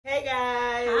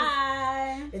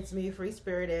It's me, Free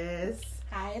Spirit is.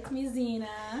 Hi, it's me, Zena.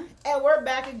 And we're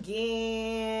back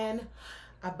again.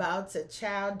 About to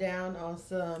chow down on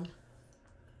some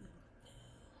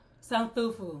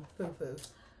fufu. Fufu.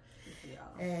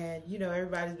 And you know,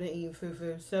 everybody's been eating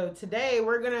fufu. So today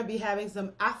we're going to be having some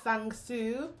Afang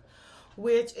soup,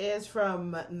 which is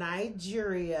from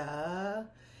Nigeria,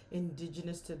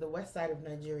 indigenous to the west side of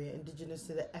Nigeria, indigenous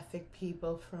to the Efik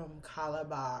people from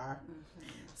Calabar.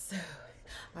 So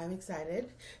I'm excited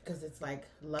because it's like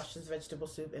luscious vegetable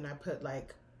soup, and I put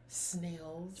like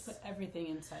snails. You put everything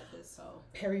inside this, so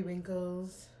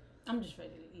periwinkles. I'm just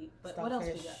ready to eat. But Stockfish. what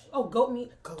else we got? Oh, goat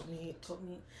meat. Goat meat. Goat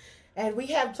meat. And we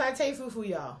have plantain fufu,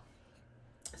 y'all.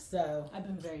 So I've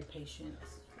been very patient.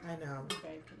 I know. I'm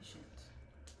very patient.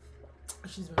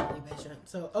 She's been really patient.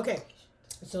 So okay.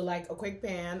 So like a quick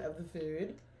pan of the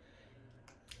food.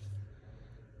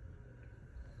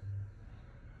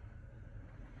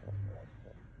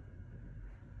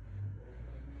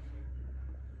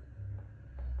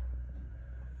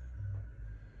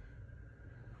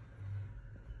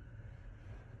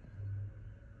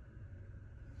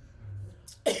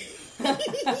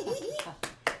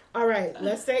 All right,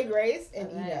 let's say grace and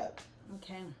eat up.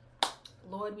 Okay.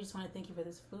 Lord, we just want to thank you for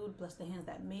this food. Bless the hands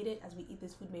that made it. As we eat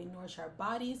this food, may it nourish our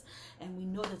bodies. And we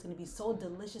know that it's going to be so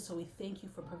delicious. So we thank you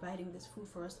for providing this food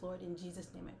for us, Lord. In Jesus'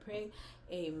 name I pray.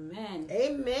 Amen.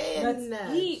 Amen.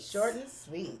 Let's eat. Short and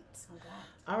sweet. Okay.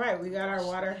 All right, we got our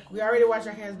water. We already washed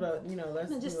our hands, but you know,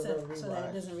 let's just do a little rewash. so that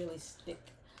it doesn't really stick.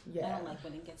 Yeah. I don't like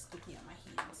when it gets sticky on my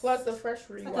hands. Plus, the fresh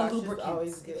rewash like is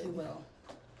always good. If you will.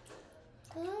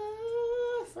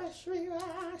 Fresh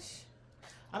rewash.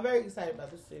 I'm very excited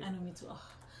about this soup. I know, me too. Oh,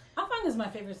 I find this my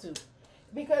favorite soup.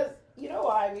 Because, you know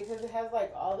why? Because it has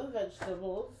like all the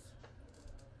vegetables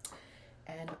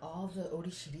and all the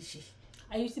orishirishi.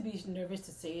 I used to be nervous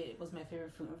to say it was my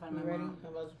favorite food in front of my ready? mom.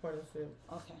 I'm about to pour the soup.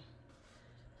 Okay.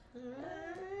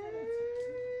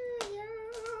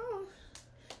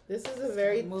 This is a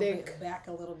very Move thick it back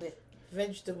a little bit.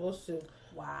 vegetable soup.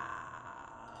 Wow.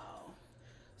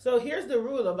 So here's the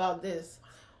rule about this.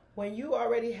 When you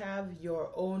already have your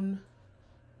own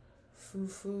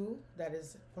fufu that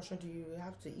is portioned to you, you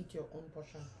have to eat your own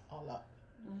portion all up.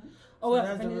 Mm-hmm. Oh, so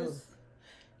that's the rule.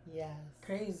 Yes.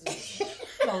 Crazy.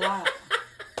 A lot.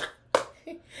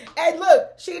 And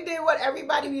look, she did what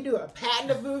everybody be doing. Patting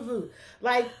the fufu.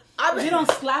 Like, if you don't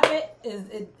slap it,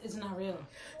 it's not real.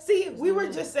 See, we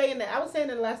were just saying that. I was saying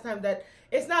it last time that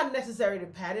it's not necessary to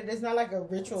pat it. It's not like a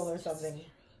ritual or something.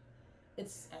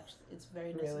 It's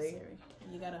very necessary. Really?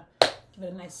 You gotta give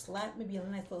it a nice slap, maybe a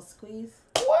nice little squeeze.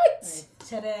 What?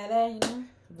 Ta-da-da, you know?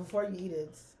 Before you eat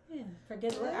it. Yeah,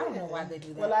 forget it. I don't know why they do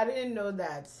that. Well, I didn't know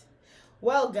that.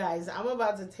 Well, guys, I'm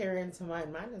about to tear into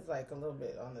mine. Mine is like a little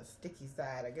bit on the sticky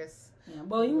side, I guess. Yeah,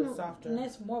 well, you softer.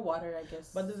 Nice more water, I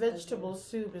guess. But the vegetable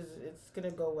soup it's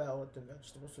gonna go well with the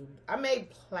vegetable soup. I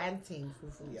made plantain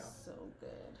fufu, y'all. So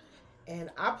good. And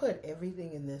I put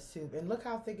everything in this soup, and look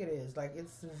how thick it is. Like,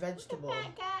 it's vegetable. Look at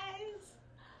that, guys.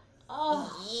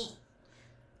 Oh,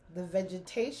 the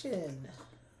vegetation.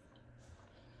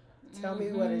 Tell me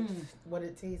what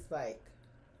it tastes like.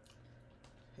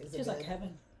 It tastes like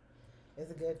heaven. Is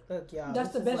it good? Look, y'all.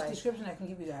 That's the best description I can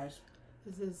give you guys.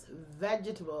 This is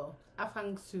vegetable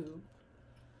afang soup.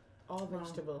 All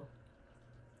vegetable.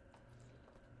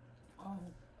 Oh,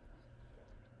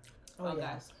 yeah.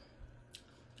 Guys.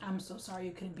 I'm so sorry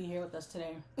you couldn't be here with us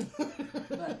today.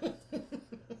 But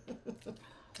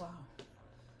wow.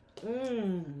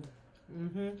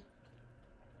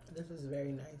 This is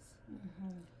very nice.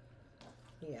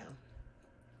 Yeah.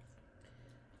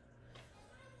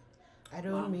 I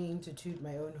don't mean to toot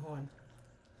my own horn.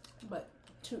 But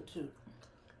toot toot.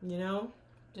 You know?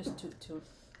 Just toot toot.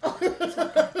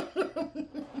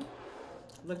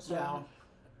 Look, y'all.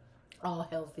 All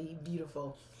healthy,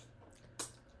 beautiful.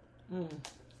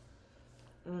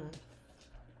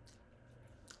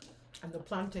 And the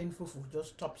plantain fufu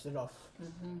just tops it off.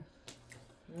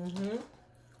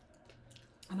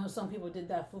 I know some people did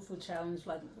that fufu challenge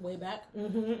like way back,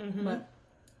 but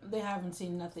they haven't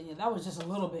seen nothing yet. That was just a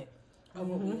little bit of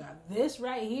what we got. This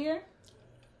right here,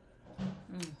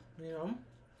 you know,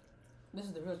 this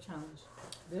is the real challenge.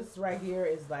 This right here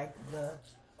is like the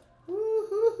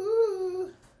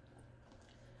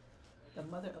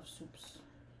mother of soups.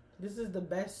 This is the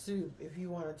best soup if you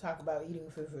want to talk about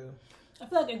eating fufu. I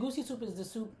feel like egusi soup is the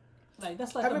soup. Like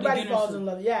that's like everybody falls in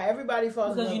love. Yeah, everybody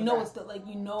falls in love. Because you know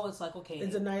it's it's like okay.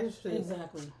 It's a nice soup.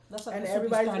 Exactly. That's like and the soup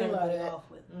everybody's you start gonna love everybody it. off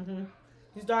with.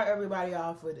 You start everybody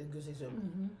off with egusi soup.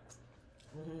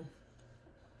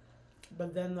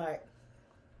 But then like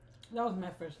that was my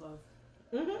first love.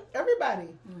 Everybody.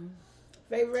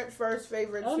 favorite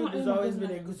soup has always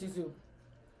been egusi soup.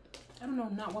 I don't know,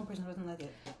 not one person doesn't like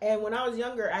it. And when I was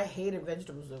younger, I hated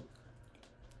vegetable soup.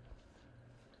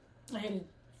 I hated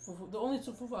fufu. The only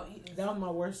soup fufu I'll eat is... That was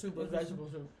my worst soup, was vegetable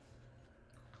soup.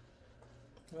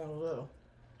 When I was little.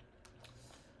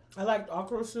 I liked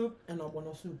okra soup and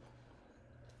ogbono soup.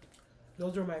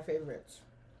 Those were my favorites.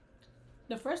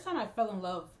 The first time I fell in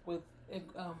love with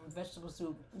vegetable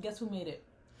soup, guess who made it?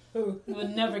 Who? You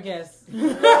would never guess.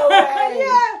 No way!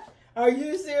 Yeah! Are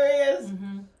you serious?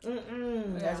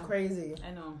 Mm-hmm. That's crazy.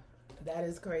 I know. That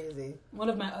is crazy. One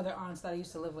of my other aunts that I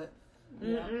used to live with.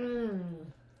 Yeah.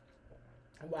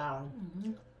 Wow.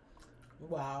 Mm-hmm.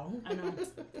 Wow. I know.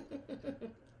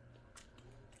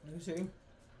 You see?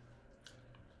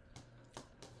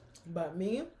 But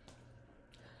me,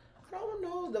 I don't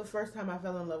know the first time I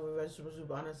fell in love with vegetable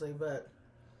soup, honestly, but,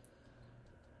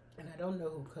 and I don't know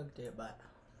who cooked it, but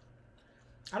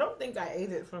I don't think I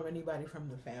ate it from anybody from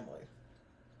the family.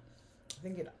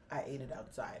 I ate it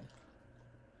outside.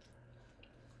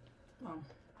 Oh.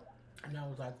 And I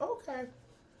was like, okay,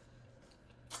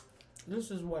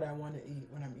 this is what I want to eat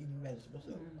when I'm eating vegetable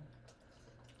soup.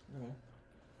 You know?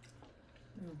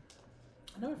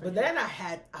 But then I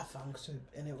had afang soup,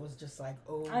 and it was just like,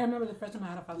 oh. I remember the first time I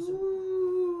had afang soup.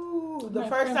 Ooh, the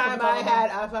first time I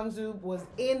had afang soup was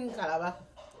in Calabar.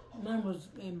 Mine was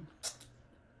in...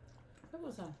 What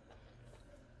was that?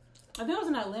 I think I was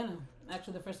in Atlanta,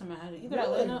 actually, the first time I had it. Either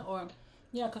Really? Atlanta or...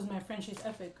 Yeah, because my friend, she's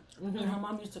Efik. And her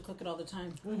mom used to cook it all the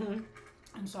time.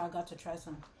 And so I got to try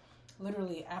some.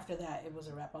 Literally, after that, it was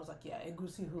a wrap. I was like, yeah,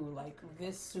 egusi who, like,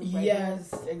 this soup right here,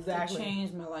 exactly. It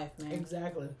changed my life, man.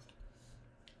 Exactly.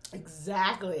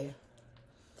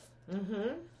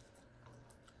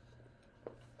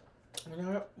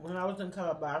 When I was in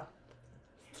Calabar,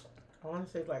 I want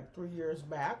to say like 3 years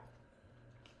back,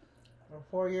 or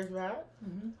 4 years back,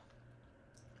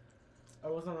 I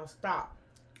was on a stop.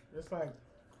 Just like,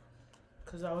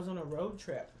 because I was on a road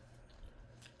trip.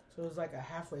 So it was like a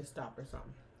halfway stop or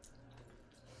something.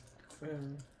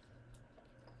 And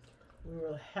we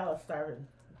were hella starving.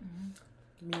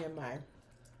 Me and my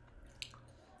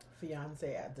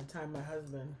fiance at the time. My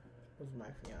husband was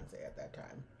my fiance at that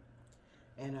time.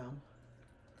 And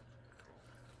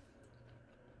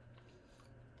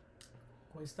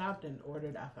we stopped and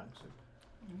ordered afang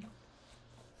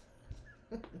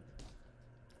soup.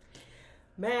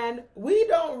 Man, we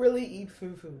don't really eat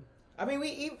fufu. I mean, we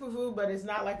eat fufu, but it's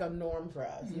not like a norm for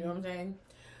us. You know what I'm saying?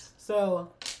 So,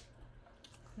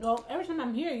 well, every time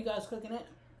I'm here, you guys cooking it.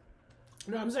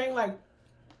 No, I'm saying like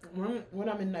when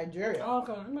I'm in Nigeria. Oh,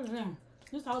 okay.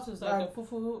 This house is like a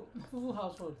fufu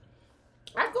household.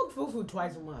 I cook fufu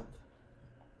twice a month.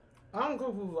 I don't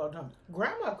cook fufu all the time.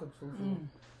 Grandma cooks fufu.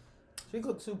 She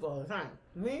cooks soup all the time.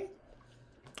 Me,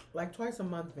 like twice a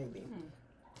month maybe.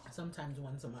 Sometimes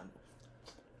once a month.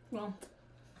 Well,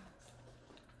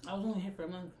 I was only here for a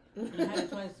month. And I had it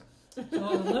twice. So it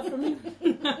was enough for me.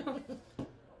 It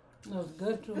was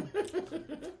good too.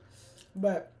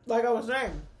 But like I was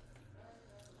saying,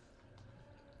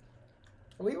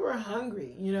 we were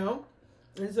hungry, you know?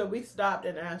 And so we stopped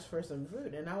and asked for some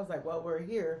food. And I was like, well, we're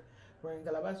here. We're in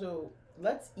Calabar, so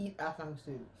let's eat afang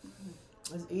soup.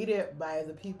 Let's eat it by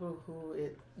the people who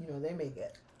they make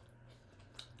it.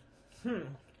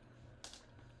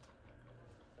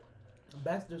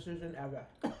 Best decision ever.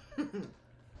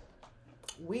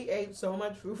 We ate so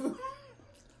much fufu.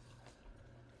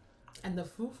 And the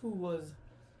fufu was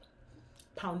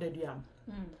pounded yam.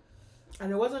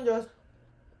 And it wasn't just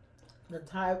the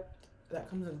type that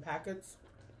comes in packets.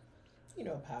 You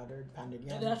know, powdered, pounded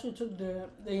yam. They actually took the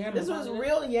yam. This was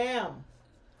real yam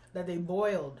that they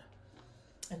boiled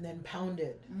and then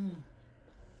pounded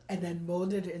and then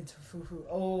molded into fufu.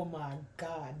 Oh my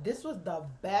God. This was the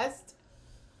best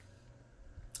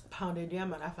pounded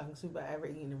yam and afang soup I ever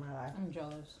eaten in my life. I'm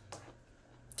jealous.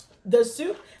 The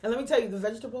soup, and let me tell you, the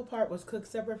vegetable part was cooked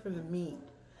separate from the meat.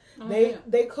 Oh,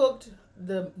 They cooked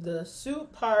the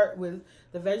soup part with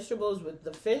the vegetables, with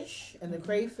the fish and the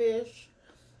crayfish,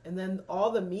 and then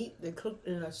all the meat they cooked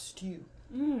in a stew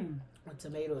with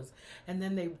tomatoes, and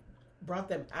then they brought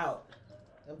them out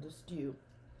of the stew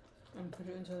and put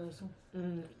it into the soup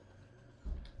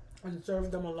and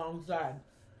served them alongside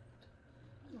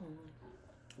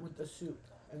with the soup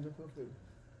and the fufu.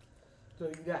 So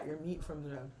you got your meat from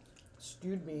the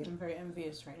stewed meat. I'm very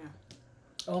envious right now.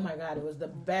 Oh my God, it was the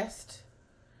best.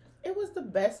 It was the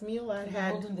best meal I'd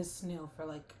had. I'm holding this snail for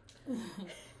like.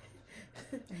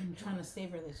 I'm trying to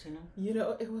savor this, you know. You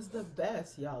know, it was the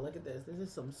best, y'all. Look at this. This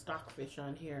is some stockfish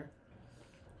on here.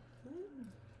 You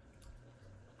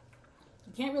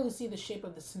can't really see the shape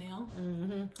of the snail.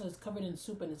 It's covered in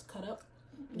soup and it's cut up.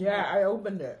 Yeah, I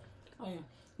opened it. Oh yeah,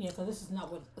 yeah. Because this is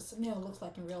not what a snail looks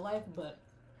like in real life, but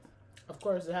of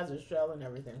course it has a shell and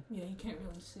everything. Yeah, you can't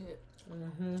really see it.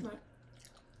 Mm-hmm. Right.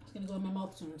 It's gonna go in my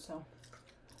mouth soon, so.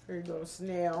 Here you go,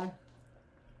 snail.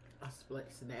 A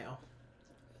split snail.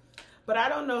 But I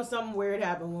don't know, something weird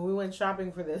happened when we went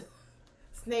shopping for the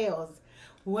snails.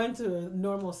 We went to a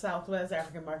normal Southwest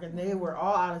African market and they were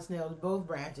all out of snails, both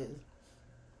branches.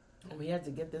 And we had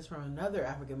to get this from another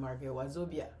African market,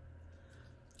 Wazobia,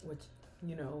 which,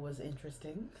 you know, was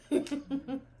interesting.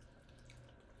 And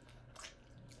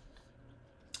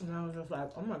I was just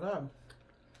like, oh my God.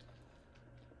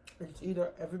 It's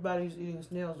either everybody's eating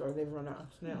snails or they've run out of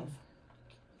snails.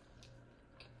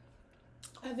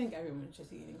 I think everyone's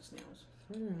just eating snails.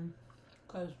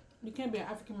 Because you can't be an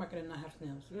African market and not have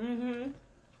snails.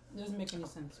 It doesn't make any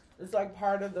sense. It's like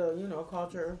part of the, you know,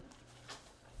 culture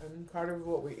and part of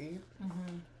what we eat.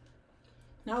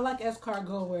 Not like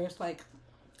escargot where it's like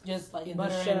just like in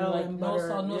butter the shell and like no butter,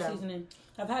 salt, no seasoning.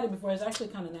 I've had it before. It's actually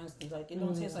kind of nasty. Like it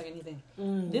don't taste like anything.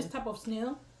 This type of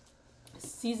snail,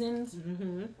 seasoned.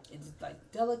 It's like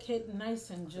delicate,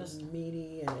 nice, and just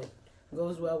meaty, and it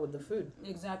goes well with the food.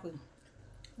 Exactly.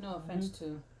 No offense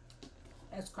to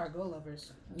escargot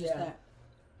lovers. Just that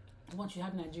once you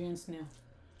have Nigerian snail,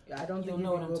 I don't think you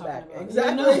know what I'm go talking back. about.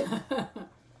 Exactly.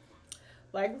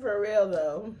 Like for real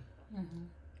though.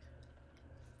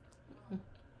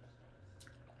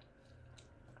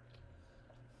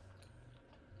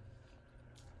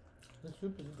 The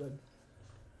soup is good.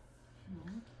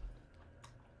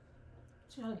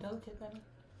 See how delicate that is?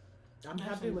 I'm Nice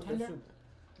happy and with tender.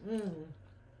 the soup.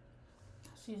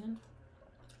 Seasoned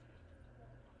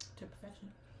to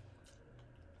perfection.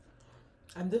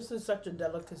 And this is such a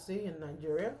delicacy in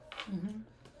Nigeria.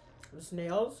 The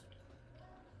snails.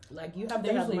 Like you have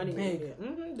to have money to eat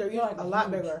it. They're usually a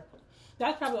lot bigger.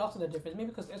 That's probably also the difference. Maybe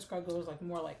because escargot is like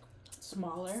more like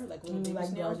smaller, like little baby like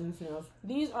snails. garden snails.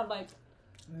 These are like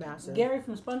Massive. Gary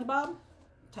from SpongeBob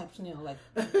type snail, like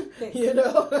thick. You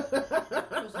know?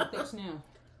 It's a thick snail.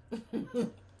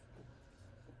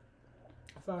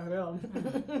 For real.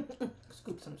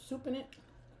 Scoop some soup in it.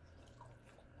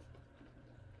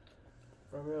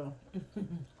 For real.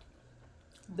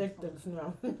 Thick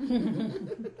snail.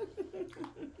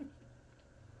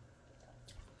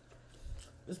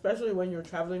 Especially when you're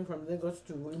traveling from Lagos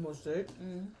to Imo State.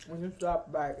 When you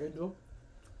stop by Edo.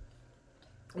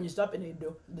 When you stop in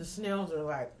Edo, the snails are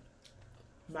like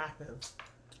massive.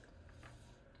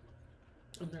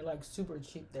 And they're like super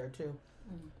cheap there too.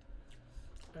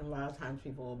 And a lot of times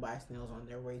people will buy snails on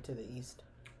their way to the east.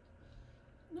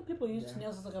 You know, people use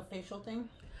snails as like a facial thing.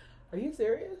 Are you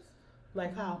serious?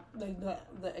 Like how? Like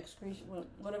the excretion,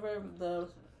 whatever the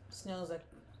snails like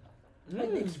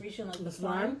the excretion, like the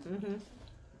slime.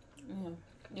 Yeah,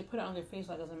 they put it on their face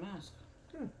like as a mask.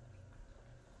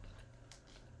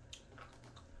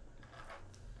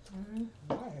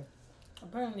 Why?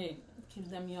 Apparently, it keeps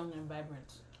them young and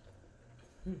vibrant.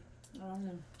 I don't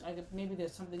know. Maybe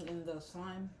there's something in the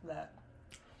slime that.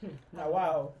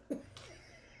 Wow.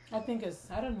 I think it's.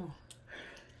 I don't know.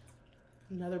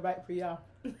 Another bite for y'all.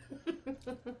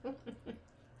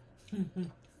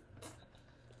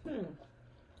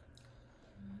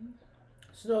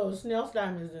 So snail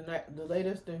slime is the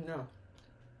latest thing now.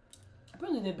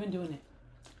 Apparently, they've been doing it.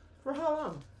 For how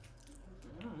long?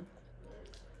 I don't know.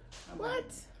 What?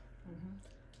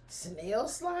 Snail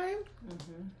slime?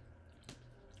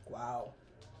 Wow.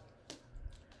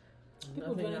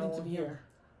 People do anything to be young.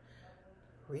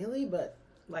 Really? But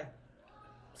like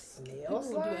snail People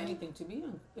slime? will do anything to be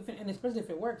young. And especially if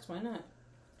it works, why not?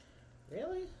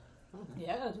 Really?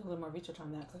 Yeah, I gotta do a little more research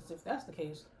on that because if that's the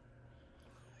case,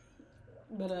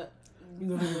 but you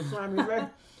gonna have a slimy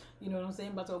breath? You know what I'm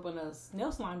saying? About to open a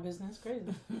snail slime business.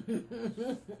 Crazy.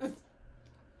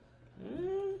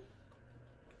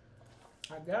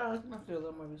 I guess. I have to do a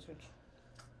little more research.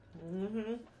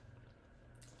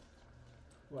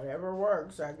 Whatever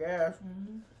works, I guess.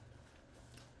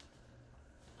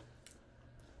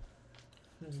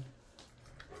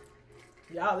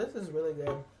 Y'all, this is really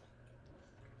good.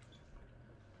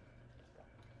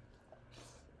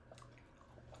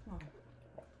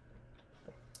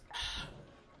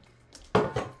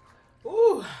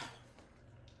 Ooh.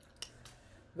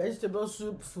 Vegetable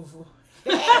soup fufu.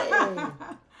 Hey!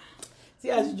 See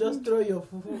as you just throw your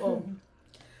fufu up.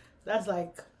 That's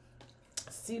like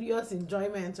serious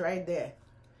enjoyment right there.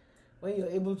 When you're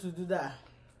able to do that.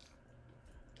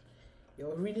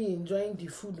 You're really enjoying the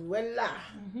food well.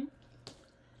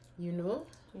 You know?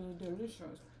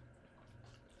 Delicious.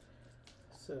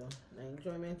 So, the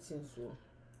enjoyment seems so.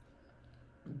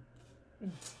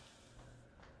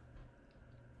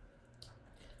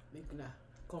 Make na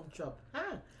come chop.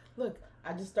 Ah, look,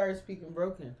 I just started speaking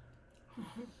broken.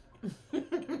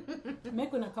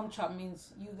 Make when I come chop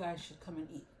means you guys should come and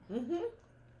eat.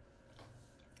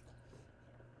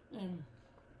 And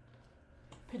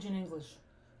Pidgin English.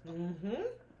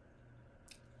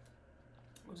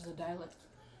 Which is a dialect.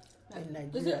 In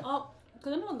Nigeria. Is it all?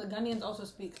 Because I know the Ghanaians also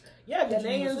speak. Yeah,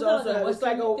 Ghanaians also. It's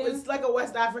like a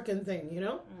West African thing, you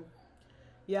know. Mm.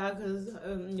 Yeah, because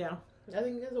yeah, I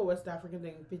think it's a West African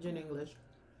thing. Pidgin English.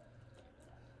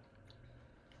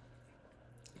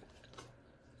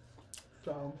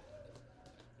 So.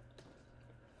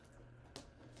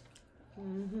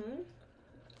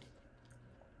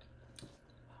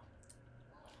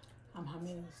 I'm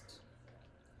amazed.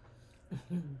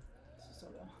 So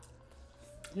good.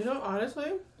 You know,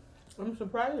 honestly, I'm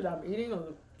surprised that I'm eating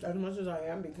as much as I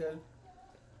am because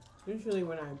usually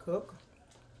when I cook,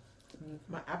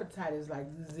 my appetite is like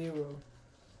 0.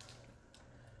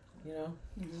 You know?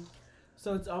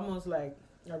 So it's almost like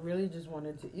I really just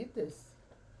wanted to eat this.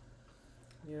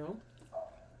 You know?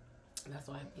 That's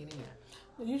why I'm eating it.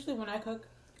 Usually when I cook,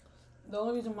 the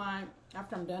only reason why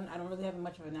after I'm done, I don't really have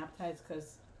much of an appetite is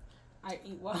because I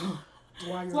eat while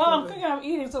I'm cooking, I'm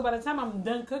eating. So by the time I'm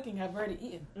done cooking, I've already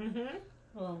eaten.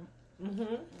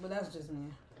 But that's just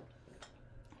me.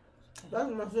 That's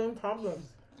my same problem.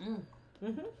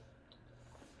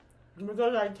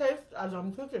 Because I taste as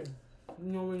I'm cooking.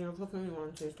 You know, when you're cooking, you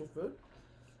want to taste the food.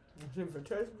 You see if it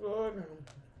tastes good, and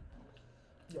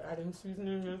you're adding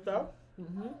seasoning and stuff.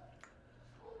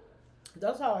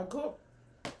 That's how I cook.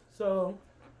 So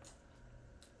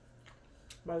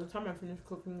by the time I finish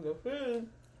cooking the food,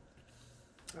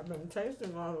 I've been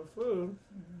tasting all the food.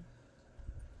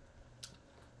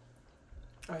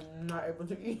 I'm not able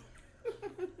to eat.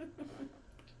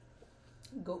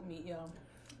 Goat meat, y'all.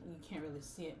 You can't really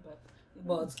see it, but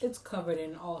well, it's covered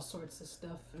in all sorts of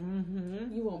stuff.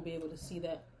 You won't be able to see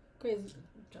that. Crazy.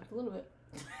 Dropped a little bit.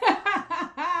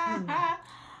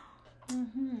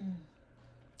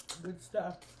 Good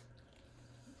stuff.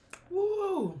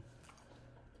 Woo!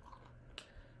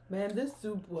 Man, this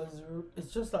soup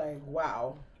it's just like,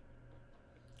 wow.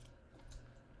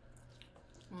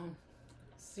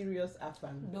 Serious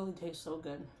afang. Billy tastes so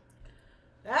good.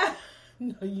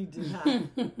 No, you do not.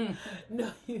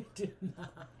 No, you do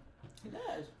not. It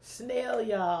does. Snail,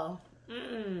 y'all.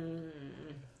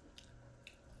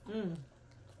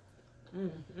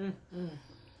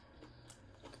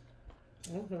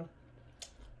 Okay.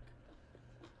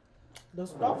 The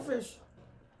stockfish,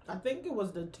 I think it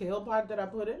was the tail part that I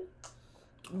put in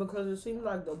because it seemed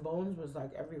like the bones was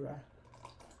like everywhere.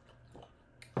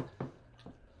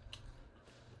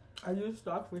 I used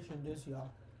stockfish in this, y'all.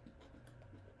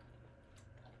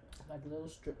 Like little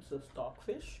strips of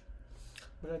stockfish.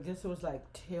 But I guess it was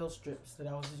like tail strips that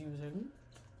I was using.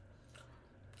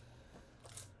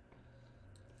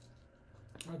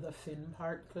 Or the fin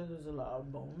part, because there's a lot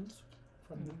of bones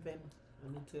from the fin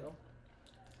and the tail.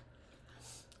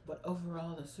 But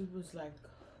overall, the soup was like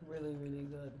really, really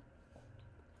good.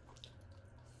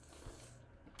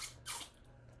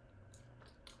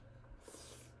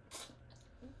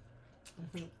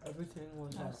 Everything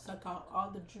was I suck out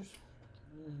all the juice,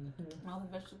 all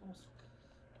the vegetables.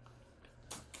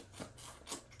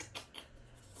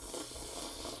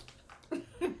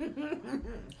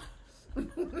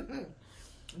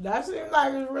 That seems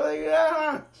like it's really good,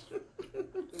 huh?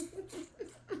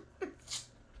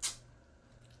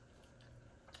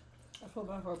 I feel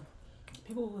bad for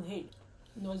people who hate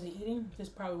noisy eating. This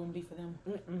probably wouldn't be for them.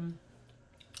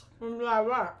 I'm like,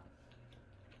 what?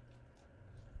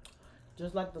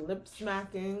 Just like the lip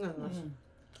smacking and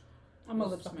I'm a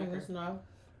lip smacker. Stuff.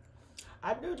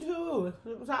 I do too.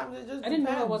 Sometimes it just I didn't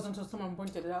know it was until someone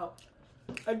pointed it out.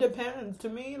 It depends. To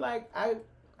me, like I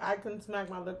can smack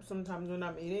my lips sometimes when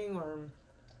I'm eating or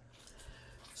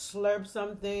slurp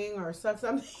something or suck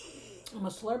something. I'm a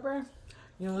slurper.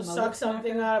 You know, suck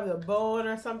something out of the bone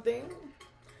or something.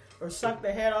 Or suck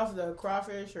the head off the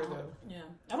crawfish or the... Yeah.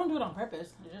 I don't do it on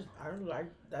purpose. I don't like...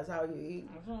 That's how you eat.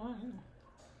 I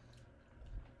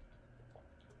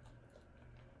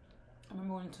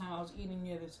remember one time I was eating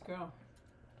near this girl.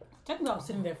 Technically, I was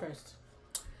sitting there first.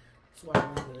 That's why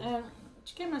I do it. And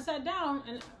she came and sat down,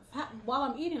 and while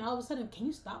I'm eating, all of a sudden, can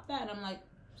you stop that? And I'm like,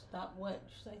 stop what?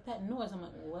 She's like, that noise. I'm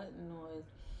like, what noise?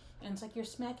 And it's like, you're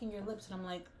smacking your lips. And I'm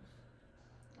like,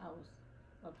 I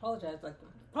apologize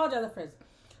at first.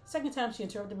 Second time, she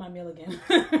interrupted my meal again.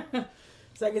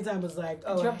 Second time was like,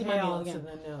 oh, interrupted my meal hell again. to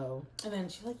the no. And then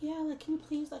she's like, yeah, like, can you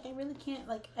please, like, I really can't,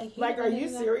 like, I hate Like, are you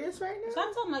serious right now?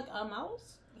 Sometimes I'm like, I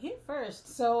was here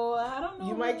first, so I don't know.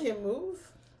 You might can move?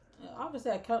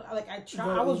 Obviously, I tried. Go I actually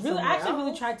eat really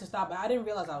else? tried to stop it. I didn't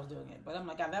realize I was doing it, but I'm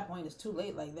like, at that point, it's too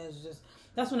late. Like,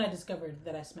 that's when I discovered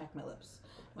that I smack my lips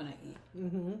when I eat.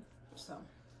 Mm-hmm. So,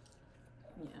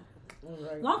 yeah.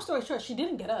 Right. Long story short, she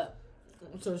didn't get up.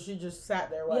 So she just sat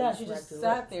there while Yeah, you she just smacked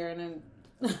sat there and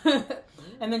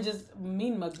then just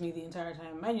mean mugged me the entire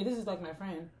time. Mind you, this is like my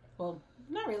friend. Well,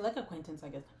 not really, like acquaintance, I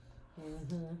guess.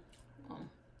 Mm-hmm.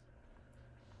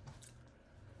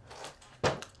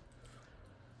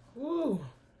 Ooh,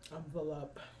 I'm full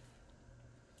up.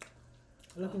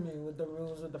 Look at me with the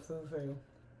rules with the food.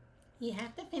 You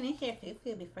have to finish your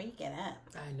food before you get up.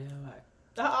 I know.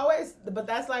 I always, but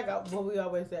that's like what we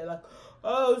always say. Like,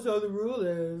 oh, so the rule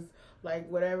is like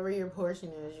whatever your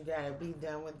portion is, you gotta be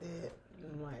done with it.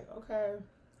 And I'm like, okay,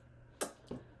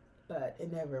 but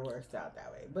it never works out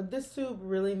that way. But this soup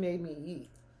really made me eat.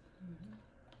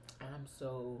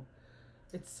 Mm-hmm.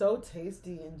 It's so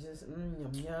tasty and just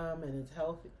yum yum, and it's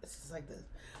healthy. It's just like the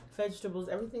vegetables,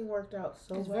 everything worked out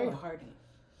so well. It's very hearty.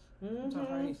 Mm-hmm. It's a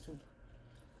hearty soup.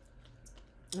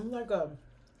 It's like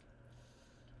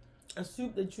a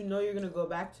soup that you know you're gonna go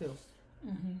back to.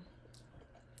 Mm-hmm.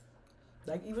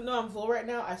 Like, even though I'm full right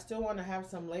now, I still want to have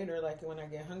some later. Like when I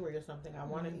get hungry or something, I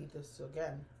want to eat this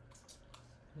again.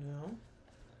 You know,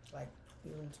 like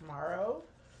even tomorrow,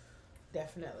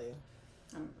 definitely.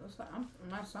 I'm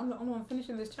the only one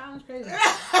finishing this challenge. Crazy.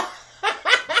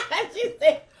 She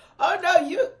said, "Oh no,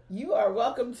 you are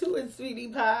welcome to it, sweetie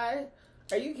pie."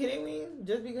 Are you kidding me?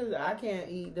 Just because I can't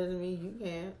eat doesn't mean you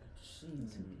can't.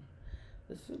 Jeez,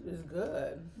 the soup is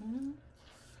good. Mm-hmm.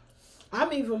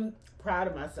 I'm even proud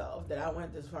of myself that I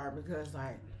went this far because,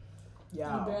 like,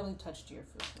 y'all. You barely touched your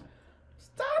food.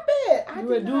 Stop it! You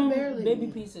were doing baby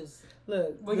pieces.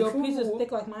 Look, were your pieces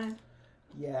thick like mine?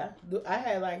 Yeah, I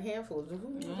had like handfuls. The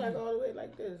food was like all the way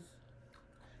like this,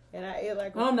 and I ate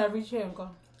like. I'm not reach here,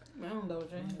 Uncle. I don't know,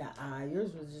 Jay. Nah,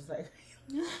 yours was just like.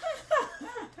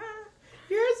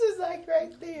 Yours is like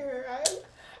right there.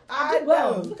 I did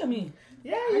well. know. Look at me.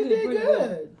 Yeah, you did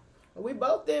good. We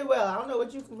both did well. I don't know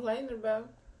what you complaining about.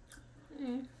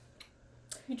 Mm.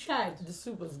 You tried. The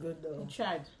soup was good though. You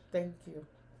tried. Thank you.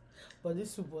 But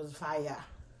this soup was fire.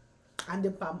 And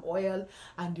the palm oil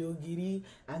and the ogiri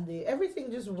and everything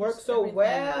just worked so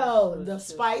well. The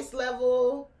spice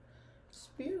level. It's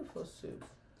beautiful soup.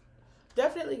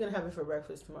 Definitely gonna have it for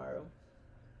breakfast tomorrow.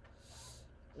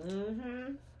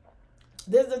 Mm-hmm.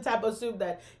 This is the type of soup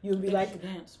that you'll be like,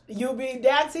 you'll be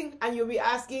dancing and you'll be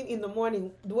asking in the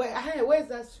morning, hey, where's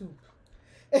that soup?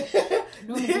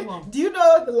 Do you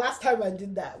know the last time I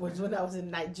did that was when I was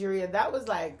in Nigeria? That was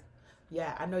like,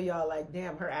 yeah, I know y'all like,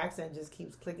 damn, her accent just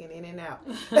keeps clicking in and out.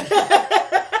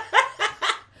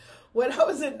 When I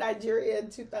was in Nigeria in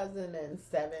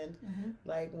 2007,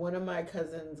 like one of my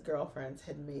cousin's girlfriends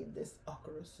had made this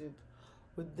okra soup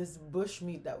with this bush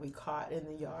meat that we caught in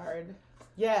the yard.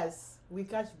 Yes, we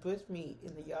catch bush meat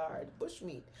in the yard. Bush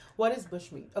meat. What is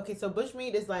bush meat? Okay, so bush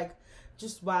meat is like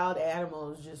just wild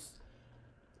animals just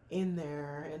in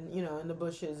there and, you know, in the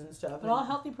bushes and stuff. They're all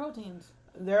healthy proteins.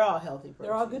 They're all healthy proteins.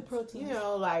 They're all good proteins. You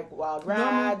know, like wild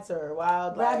rats or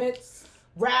wild rabbits.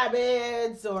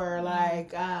 Rabbits or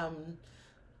like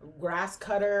grass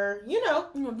cutter, you know.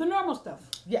 The normal stuff.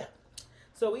 Yeah.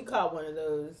 So we caught one of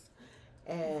those.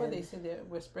 And before they said that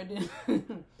we're spreading. I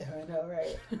know,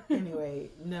 right? Anyway,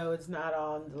 no, it's not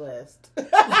on the list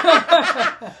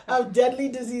of deadly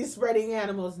disease spreading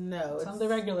animals. No, it's on the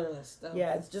regular list.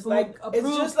 Yeah, it's just like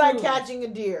catching a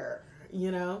deer, you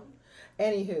know.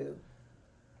 Anywho,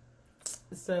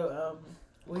 so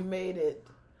we made it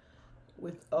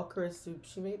with okra soup.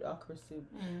 She made okra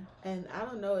soup, and I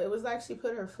don't know. It was like she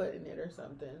put her foot in it or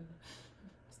something.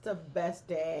 The best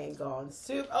dang gone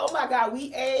soup. Oh my God,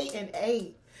 we ate and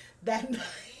ate that night.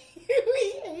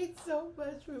 We ate so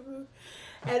much food.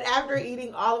 And after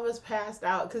eating, all of us passed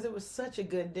out because it was such a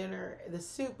good dinner. The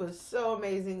soup was so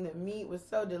amazing. The meat was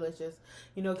so delicious.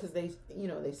 You know, because they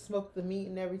smoked the meat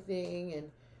and everything. And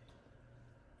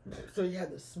so you had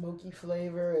the smoky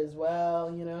flavor as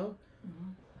well, you know.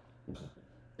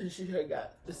 And she had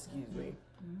got,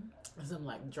 some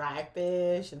like dry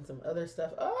fish and some other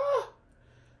stuff. Oh!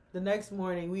 The next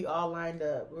morning, we all lined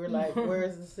up. We were like,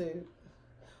 where's the soup?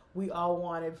 We all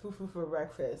wanted fufu for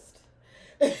breakfast.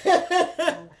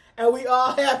 And we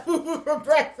all had fufu for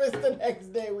breakfast the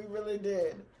next day. We really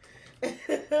did.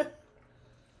 That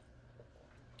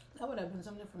would have been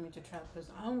something for me to try because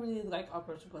I don't really like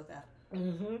okra soup like that.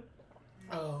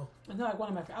 Oh. It's not like one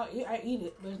of my favorites. I eat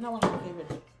it, but it's not one of my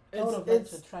favorites. I would have liked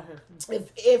to try her.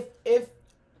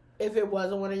 If it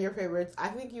wasn't one of your favorites, I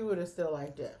think you would have still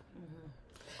liked it.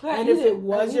 And if it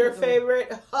was your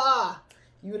favorite,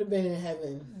 you would have been in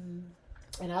heaven.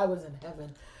 And I was in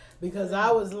heaven because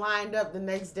I was lined up the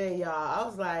next day, y'all. I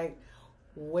was like,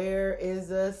 where is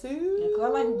the soup? Yeah, 'cause I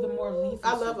like the more leafy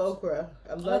I love soups. okra.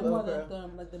 I love more okra.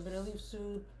 like the bitter leaf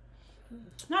soup.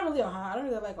 Not really Oha. I don't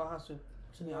really like Oha soup.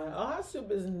 To be honest. Oha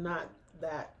soup is not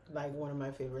that like one of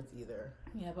my favorites either.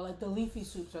 Yeah, but like the leafy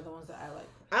soups are the ones that I like.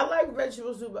 I like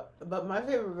vegetable soup, but my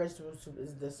favorite vegetable soup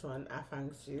is this one,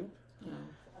 Afang soup. Yeah.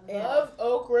 I love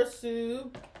okra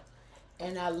soup,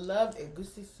 and I love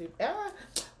egusi soup.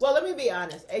 Well, let me be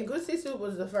honest. Egusi soup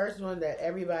was the first one that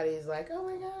everybody is like, oh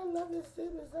my god, I love this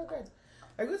soup. It's so good.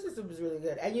 Egusi soup is really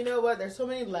good. And you know what? There's so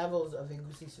many levels of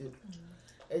egusi soup.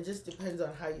 Mm-hmm. It just depends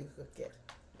on how you cook it.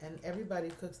 And everybody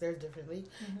cooks theirs differently.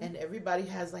 Mm-hmm. And everybody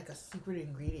has like a secret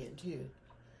ingredient too.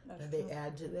 That they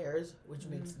add to theirs, which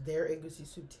makes their egusi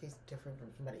soup taste different from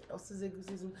somebody else's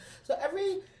egusi soup. So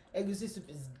every egusi soup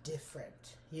is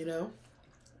different, you know?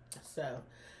 So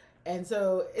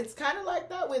it's kind of like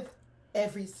that with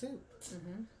every soup.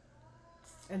 Mm-hmm.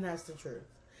 And that's the truth.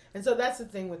 And so that's the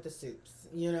thing with the soups,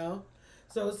 you know?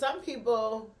 So some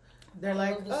people, they're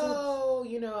like, oh,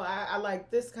 you know, I like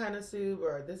this kind of soup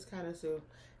or this kind of soup.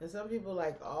 And some people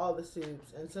like all the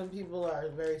soups. And some people are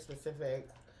very specific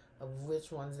of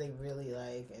which ones they really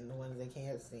like and the ones they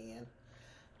can't stand.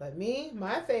 But me,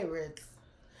 my favorites,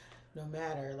 no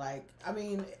matter, like, I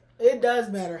mean, it does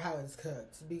matter how it's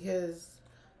cooked because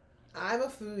I'm a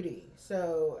foodie.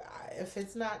 So if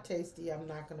it's not tasty, I'm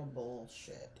not going to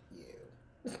bullshit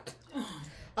you.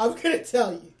 I'm going to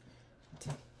tell you.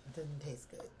 It doesn't taste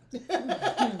good.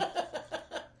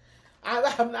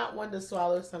 I'm not one to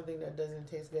swallow something that doesn't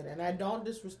taste good. And I don't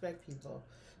disrespect people.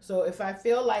 So if I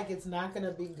feel like it's not going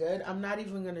to be good, I'm not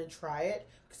even going to try it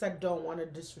because I don't want to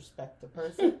disrespect the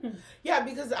person. Yeah,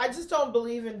 because I just don't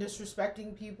believe in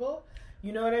disrespecting people.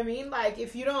 You know what I mean? Like,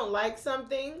 if you don't like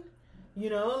something,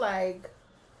 you know, like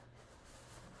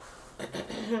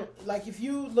if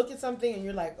you look at something and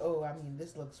you're like, oh, I mean,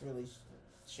 this looks really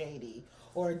shady,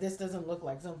 or this doesn't look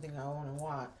like something I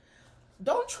want,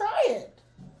 don't try it.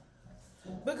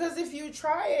 Because if you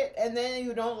try it and then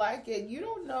you don't like it, you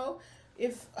don't know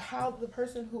how the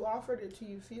person who offered it to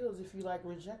you feels if you like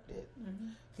reject it. Mm-hmm.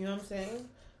 You know what I'm saying?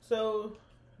 So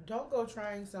don't go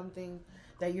trying something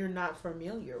that you're not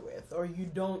familiar with or you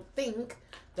don't think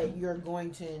that you're going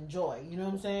to enjoy. You know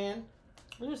what I'm saying?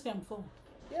 I just say I'm full.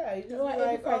 Yeah, you just be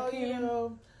like, oh, you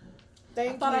know,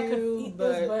 thank you, I could eat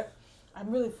this, but I'm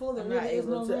really full. I'm not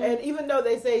able to. And even though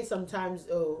they say sometimes,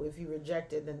 oh, if you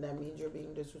reject it, then that means you're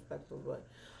being disrespectful. But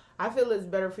I feel it's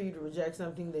better for you to reject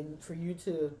something than for you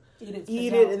to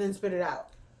eat it and then spit it out.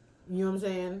 You know what I'm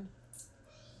saying?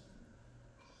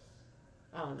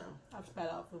 I don't know. I've spat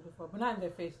out food before, but not in their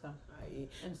face though.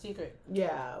 In secret.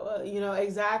 Yeah, well, you know,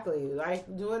 exactly. Like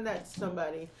doing that to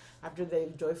somebody after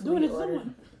they've joyfully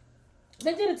ordered.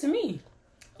 They did it to me.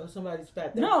 Oh, somebody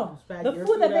spat the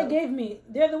food that they gave me,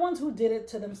 they're the ones who did it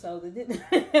to themselves. They did.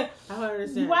 I don't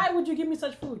understand. Why would you give me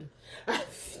such food?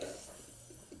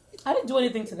 I didn't do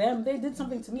anything to them. They did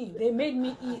something to me. They made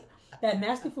me eat that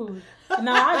nasty food.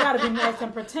 Now I gotta be nice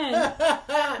and pretend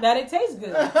that it tastes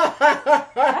good.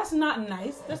 That's not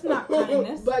nice. That's not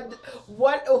kindness. But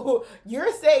what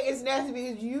you're saying is nasty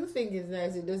because you think it's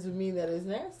nasty doesn't mean that it's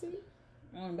nasty.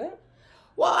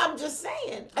 Well, I'm just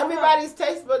saying. Everybody's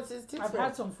taste buds is different. I've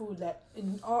had some food that,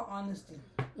 in all honesty,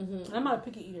 and I'm not a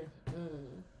picky eater.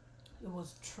 It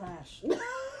was trash.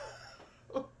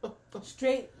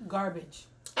 Straight garbage.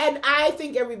 And I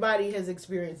think everybody has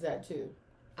experienced that too.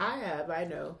 I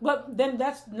know. But then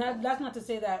that's not to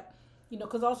say that, you know,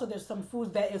 because also there's some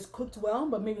foods that is cooked well,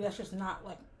 but maybe that's just not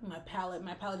like my palate.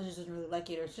 My palate just doesn't really like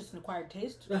it, or it's just an acquired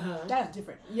taste. Uh-huh. That's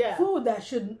different. Yeah. Food that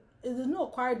shouldn't. There's no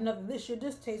acquired nothing. This should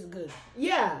just taste good.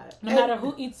 Yeah. No matter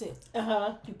who eats it.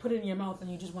 Uh-huh. You put it in your mouth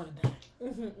and you just want to die.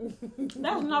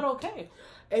 That's not okay.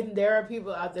 And there are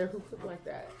people out there who cook like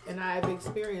that. And I've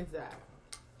experienced that.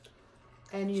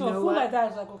 And you know what? So food like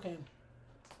that is like, okay.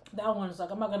 That one is like,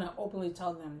 I'm not going to openly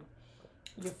tell them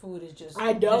your food is just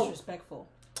disrespectful.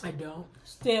 I don't.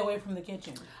 Stay away from the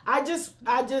kitchen. I just,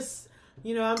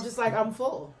 you know, I'm just like, I'm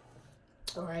full.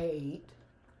 Or I ate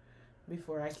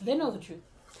before I came. They know the truth.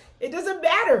 It doesn't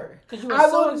matter. I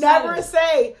will never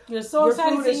say you're so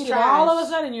excited to eat it. All of a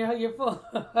sudden, you're full.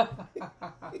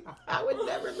 I would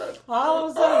never look. All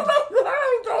of a sudden,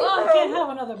 I can't have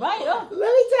another bite. Let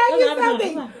me tell you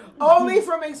something. Only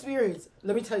from experience.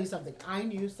 Let me tell you something. I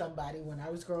knew somebody when I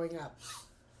was growing up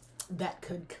that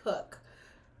could cook.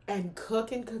 And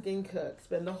cook and cook and cook.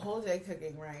 Spend the whole day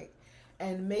cooking, right?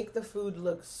 And make the food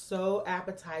look so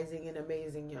appetizing and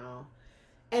amazing, y'all.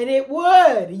 And it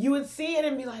would. You would see it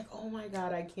and be like, oh my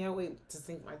God, I can't wait to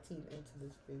sink my teeth into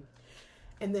this food.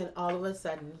 And then all of a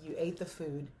sudden, you ate the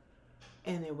food,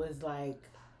 and it was like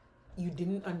you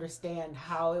didn't understand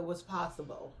how it was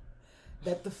possible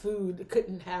that the food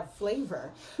couldn't have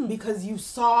flavor because you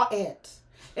saw it,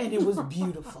 and it was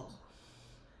beautiful.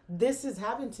 This has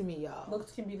happened to me, y'all.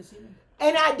 Looks can be deceiving.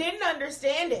 And I didn't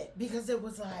understand it because it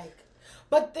was like,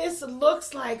 but this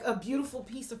looks like a beautiful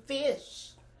piece of fish.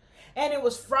 And it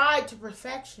was fried to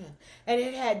perfection. And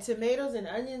it had tomatoes and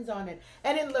onions on it.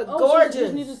 And it looked gorgeous. So you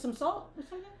just needed some salt or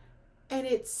something? And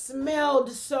it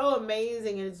smelled so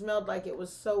amazing. And it smelled like it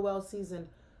was so well seasoned.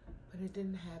 But it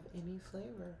didn't have any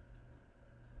flavor.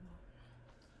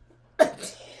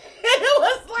 It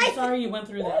was like... I'm sorry you went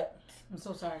through that. I'm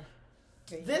so sorry.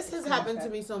 This has happened to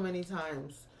me so many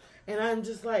times. And I'm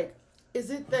just like, is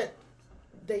it that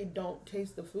they don't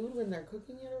taste the food when they're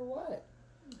cooking it or what?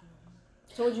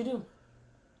 So what'd you do?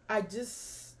 I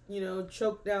just,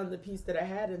 choked down the piece that I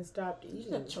had and stopped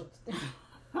eating.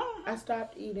 I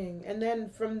stopped eating. And then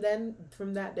from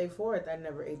that day forth, I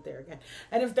never ate there again.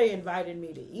 And if they invited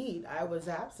me to eat, I was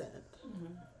absent.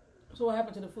 Mm-hmm. So what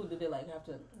happened to the food? Did they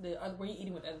were you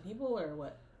eating with other people or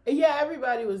what? Yeah,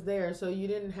 everybody was there. So you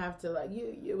didn't have to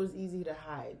it was easy to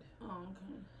hide. Oh,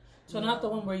 okay. So not the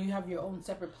one where you have your own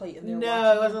separate plate and they're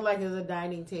No, it wasn't like it was a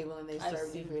dining table and they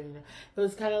served you food. It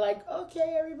was kind of like,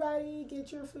 okay, everybody, get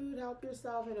your food, help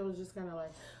yourself. And it was just kind of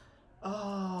like,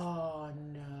 oh,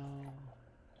 no.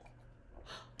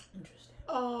 Interesting.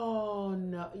 Oh,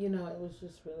 no. It was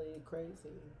just really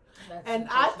crazy. And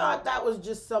I thought that was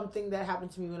just something that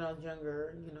happened to me when I was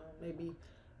younger. Maybe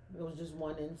it was just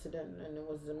one incident and it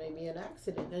was maybe an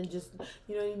accident. And just,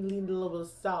 you need a little bit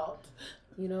of salt.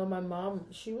 My mom,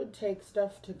 she would take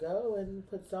stuff to go and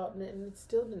put salt in it, and it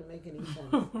still didn't make any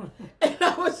sense. And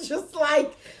I was just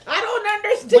like, I don't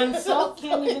understand. When salt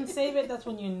can't even save it, that's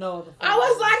when you know. I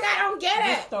was like, I don't get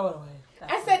it. Just throw it away.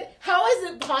 I said, how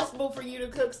is it possible for you to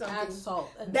cook something add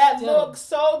salt that looks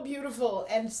so beautiful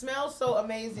and smells so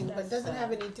amazing, but doesn't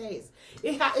have any taste?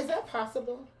 Is that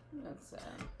possible? That's sad.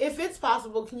 If it's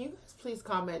possible, can you guys please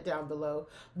comment down below?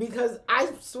 Because I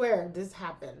swear this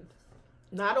happened.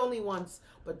 Not only once,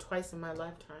 but twice in my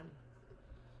lifetime.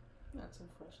 That's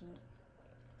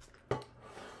unfortunate.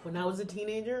 When I was a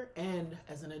teenager and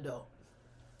as an adult.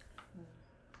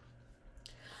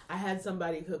 I had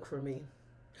somebody cook for me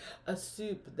a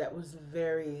soup that was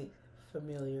very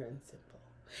familiar and simple.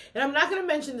 And I'm not going to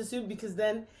mention the soup because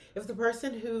then if the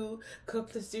person who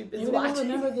cooked the soup is watching... Maybe they don't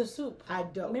remember the soup. I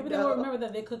don't Maybe know. they won't remember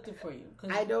that they cooked it for you.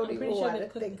 I don't even want to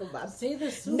think about it. Say the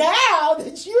soup. Now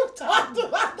that you've talked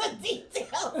about the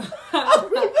details of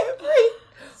remembering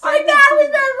or not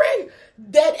remembering,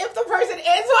 that if the person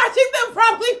is watching, they'll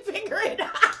probably figure it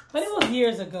out. But it was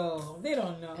years ago. They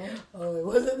don't know. Oh, it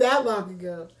wasn't that long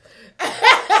ago.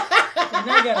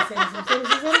 Now you gotta say the soup. Say the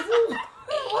soup.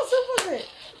 What soup was it?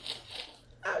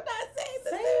 I'm not saying the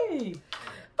soup. Say.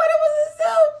 But it was a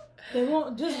soup. They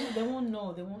won't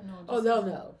know. They won't know. Oh, they'll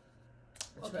know.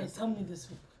 Okay, tell me the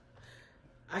soup.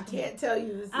 I can't tell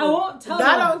you the soup. I won't tell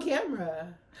Not them. on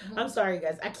camera. Mm-hmm. I'm sorry,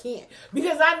 guys. I can't.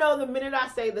 Because I know the minute I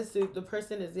say the soup, the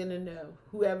person is going to know,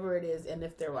 whoever it is, and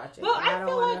if they're watching. Well, I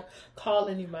don't want to call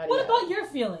anybody What out. about your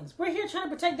feelings? We're here trying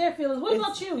to protect their feelings. What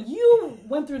about you? You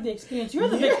went through the experience. You're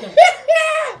the victim.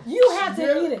 You had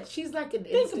to eat it. She's like an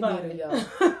Think about instigator,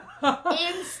 it. y'all.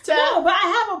 Insta. No, but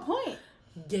I have a point.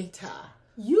 Data.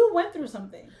 You went through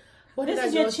something. This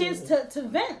is your chance to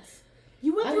vent.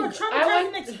 You went through a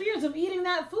traumatizing experience of eating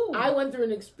that food. I went through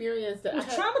an experience that it was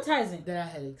traumatizing. That I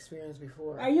had experienced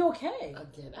before. Are you okay?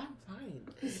 Again, I'm fine.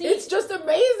 See, it's just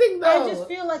amazing, though. I just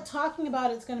feel like talking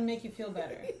about it's going to make you feel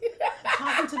better.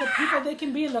 Talking to the people, they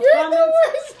can be in the You're comments. The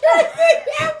worst person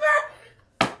ever.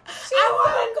 I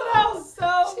want to know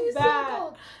so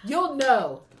bad. You'll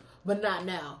know, but not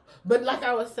now. But like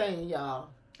I was saying, y'all,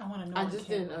 I want to know. I just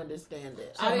didn't understand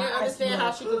it. So I didn't understand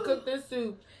how she could cook this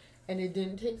soup. And it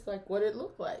didn't taste like what it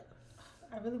looked like.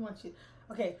 I really want you.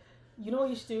 Okay, you know what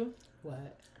you should do?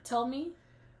 What? Tell me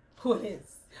who it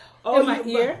is. Oh, in my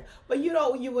ear. But you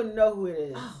wouldn't know who it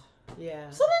is. Oh. Yeah.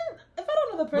 So then, if I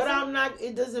don't know the person, but I'm not.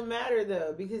 It doesn't matter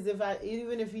though, because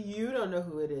even if you don't know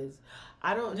who it is,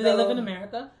 I don't. Do they live in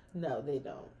America? No, they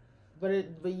don't. But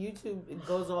YouTube, it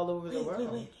goes all over the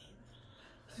world. Wait.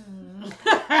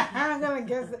 I'm gonna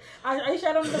guess. Are you sure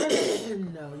I don't know the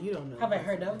person? No, you don't know. Have I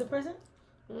heard of the person?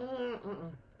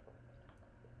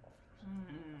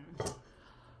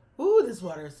 Ooh, this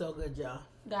water is so good, y'all.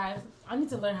 Guys, I need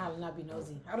to learn how to not be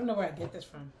nosy. I don't know where I get this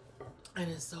from. And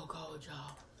it's so cold,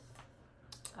 y'all.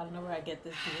 I don't know where I get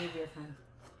this behavior from.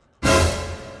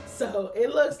 So it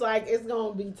looks like it's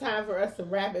gonna be time for us to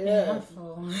wrap it Yeah, I'm up.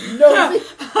 full. No,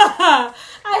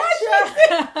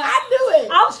 I knew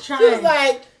it. I was trying. She was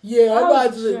like, "Yeah, I'm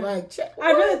about to like check."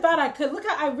 I really thought I could. Look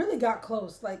how I really got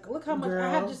close. Like, look how much Girl. I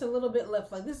had. Just a little bit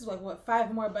left. Like, this is like what,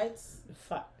 5 more bites?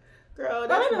 Girl,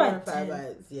 that's maybe more like than 5 10.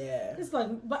 bites. Yeah, It's like,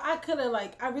 but I could have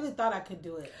I really thought I could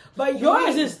do it. but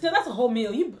Yours is still. That's a whole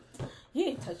meal. You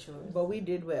ain't touch yours. But we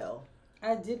did well.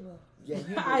 I did well. Yeah, you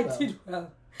did I well. did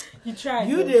well. You tried.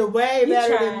 You though. did way You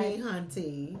better tried. than me,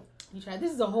 hunty. You tried.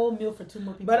 This is a whole meal for 2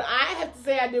 more people. But I have to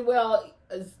say I did well,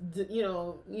 you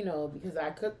know, because I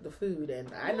cooked the food and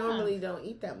I normally don't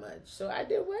eat that much, so I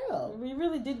did well. We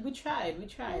really did. We tried.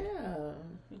 Yeah.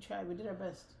 We tried. We did our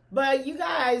best. But you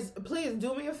guys, please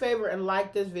do me a favor and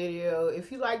like this video.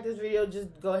 If you like this video, just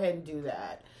go ahead and do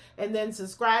that. And then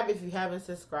subscribe if you haven't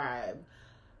subscribed.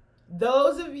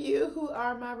 Those of you who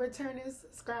are my returning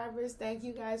subscribers, thank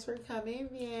you guys for coming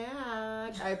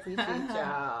back. I appreciate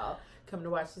y'all coming to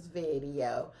watch this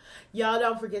video. Y'all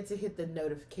don't forget to hit the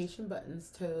notification buttons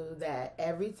so that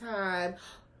every time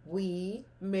we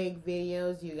make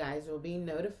videos, you guys will be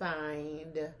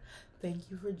notified.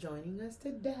 Thank you for joining us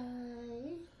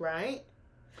today. Right?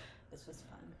 This was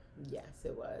fun. Yes,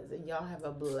 it was. And y'all have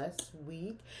a blessed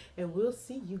week. And we'll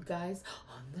see you guys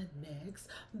on the next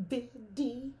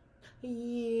video.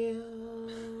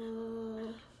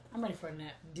 I'm ready for a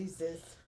nap. Deuces.